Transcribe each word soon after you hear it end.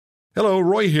Hello,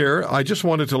 Roy here. I just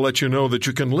wanted to let you know that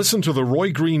you can listen to The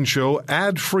Roy Green Show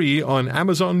ad-free on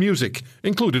Amazon Music,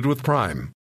 included with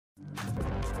Prime.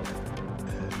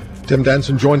 Tim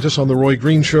Danson joins us on The Roy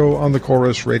Green Show on the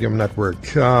Chorus Radio Network.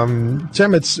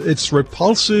 Tim, it's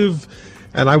repulsive,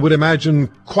 and I would imagine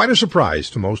quite a surprise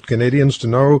to most Canadians to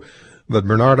know that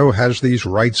Bernardo has these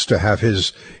rights to have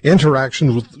his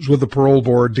interactions with the parole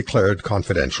board declared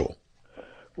confidential.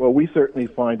 Well, we certainly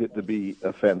find it to be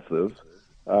offensive.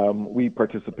 We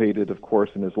participated, of course,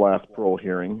 in his last parole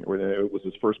hearing. It was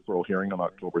his first parole hearing on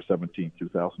October 17,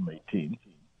 2018.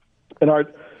 And our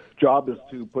job is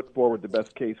to put forward the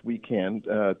best case we can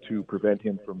to prevent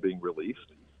him from being released.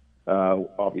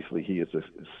 Obviously, he is a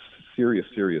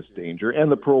serious danger,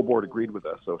 and the parole board agreed with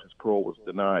us, so his parole was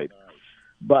denied.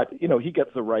 But, he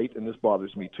gets the right, and this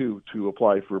bothers me too, to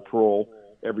apply for parole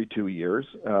every 2 years.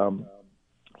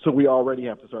 So we already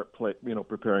have to start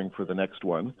preparing for the next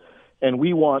one. And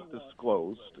we want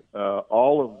disclosed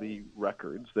all of the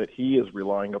records that he is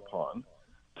relying upon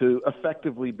to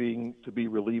effectively to be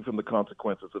relieved from the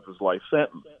consequences of his life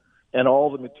sentence, and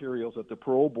all the materials that the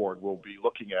parole board will be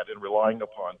looking at and relying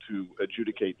upon to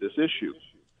adjudicate this issue.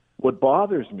 What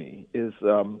bothers me is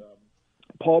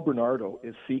Paul Bernardo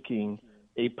is seeking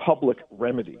a public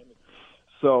remedy.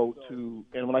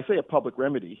 And when I say a public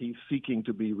remedy, he's seeking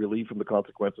to be relieved from the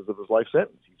consequences of his life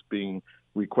sentence. He's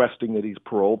requesting that he's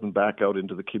paroled and back out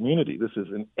into the community. This is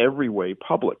in every way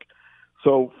public.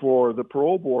 So for the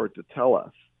parole board to tell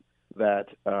us that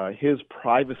his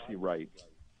privacy rights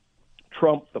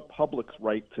trump the public's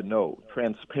right to know,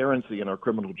 transparency in our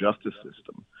criminal justice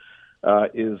system,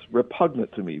 is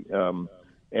repugnant to me.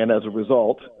 And as a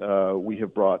result, we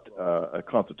have brought a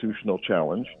constitutional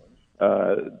challenge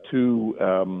to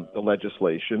the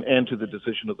legislation and to the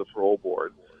decision of the parole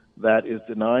board that is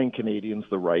denying Canadians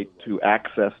the right to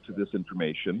access to this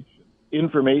information,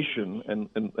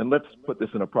 and let's put this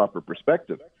in a proper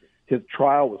perspective. His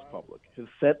trial was public. His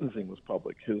sentencing was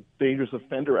public. His dangerous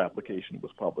offender application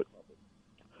was public.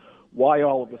 Why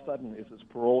all of a sudden is his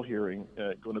parole hearing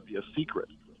going to be a secret,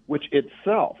 which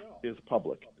itself is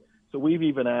public? So we've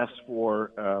even asked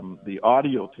for the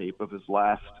audio tape of his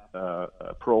last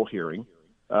parole hearing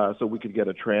so we could get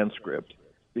a transcript,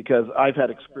 because I've had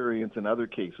experience in other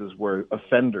cases where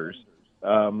offenders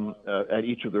at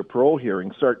each of their parole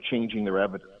hearings start changing their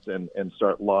evidence and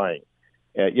start lying.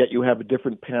 Yet you have a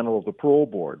different panel of the parole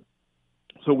board.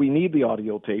 So we need the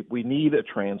audio tape. We need a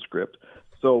transcript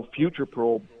so future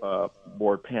parole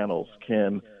board panels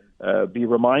can be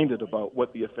reminded about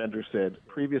what the offender said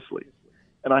previously.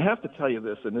 And I have to tell you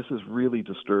this, and this is really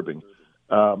disturbing.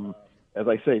 As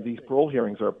I say, these parole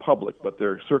hearings are public, but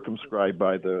they're circumscribed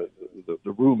by the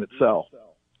room itself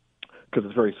because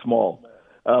it's very small.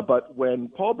 But when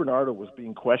Paul Bernardo was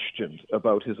being questioned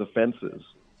about his offenses,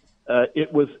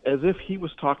 it was as if he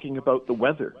was talking about the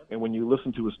weather. And when you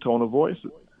listen to his tone of voice,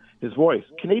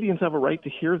 Canadians have a right to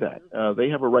hear that. They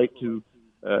have a right to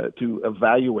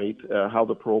evaluate how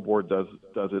the parole board does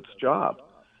its job.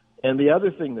 And the other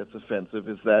thing that's offensive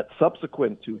is that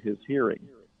subsequent to his hearing,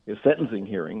 his sentencing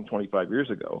hearing 25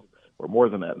 years ago, or more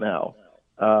than that now,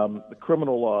 the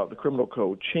criminal law, the criminal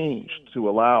code changed to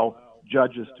allow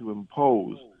judges to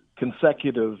impose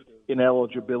consecutive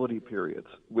ineligibility periods,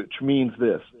 which means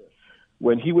this.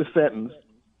 When he was sentenced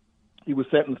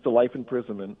to life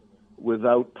imprisonment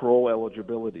without parole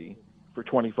eligibility for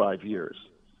 25 years.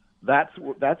 That's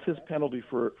his penalty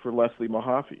for Leslie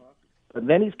Mahaffey. And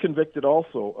then he's convicted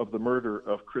also of the murder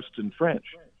of Kristen French.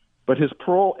 But his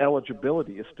parole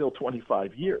eligibility is still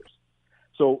 25 years.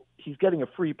 So he's getting a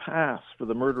free pass for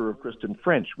the murder of Kristen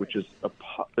French, which is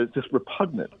just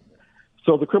repugnant.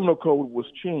 So the criminal code was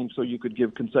changed so you could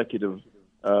give consecutive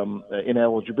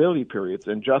ineligibility periods.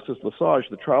 And Justice Lesage,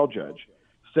 the trial judge,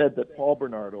 said that Paul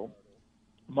Bernardo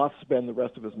must spend the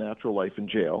rest of his natural life in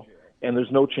jail, and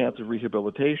there's no chance of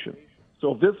rehabilitation.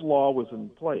 So if this law was in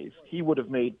place, he would have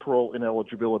made parole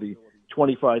ineligibility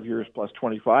 25 years plus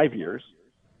 25 years,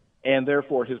 and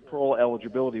therefore his parole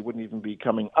eligibility wouldn't even be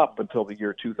coming up until the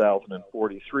year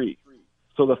 2043.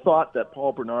 So the thought that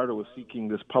Paul Bernardo is seeking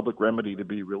this public remedy to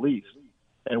be released,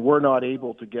 and we're not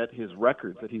able to get his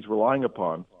records that he's relying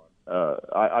upon,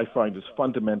 I find is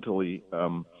fundamentally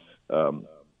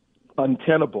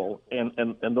untenable.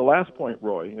 And the last point,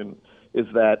 Roy, is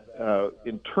that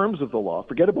in terms of the law,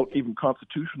 forget about even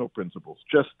constitutional principles,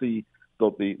 just the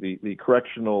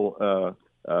Correctional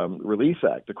Release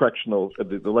Act,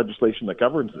 the legislation that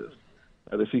governs this,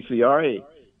 the CCRA,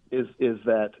 is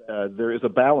that there is a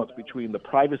balance between the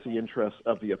privacy interests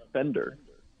of the offender,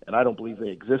 and I don't believe they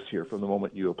exist here from the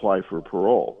moment you apply for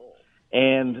parole,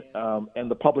 and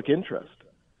the public interest.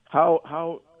 How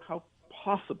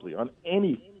possibly, on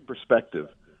any perspective,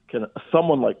 can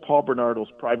someone like Paul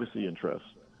Bernardo's privacy interests,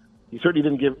 he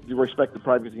certainly didn't respect the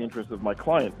privacy interests of my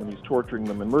client when he's torturing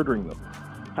them and murdering them,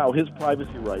 how his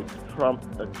privacy rights trump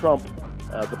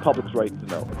the public's right to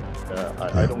know.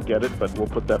 I don't get it, but we'll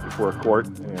put that before a court,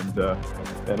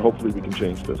 and hopefully we can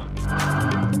change this.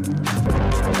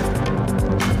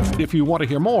 If you want to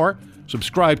hear more,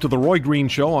 subscribe to The Roy Green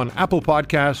Show on Apple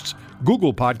Podcasts,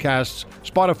 Google Podcasts,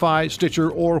 Spotify, Stitcher,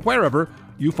 or wherever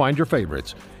you find your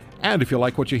favorites. And if you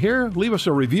like what you hear, leave us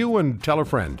a review and tell a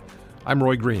friend. I'm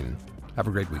Roy Green. Have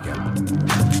a great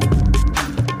weekend.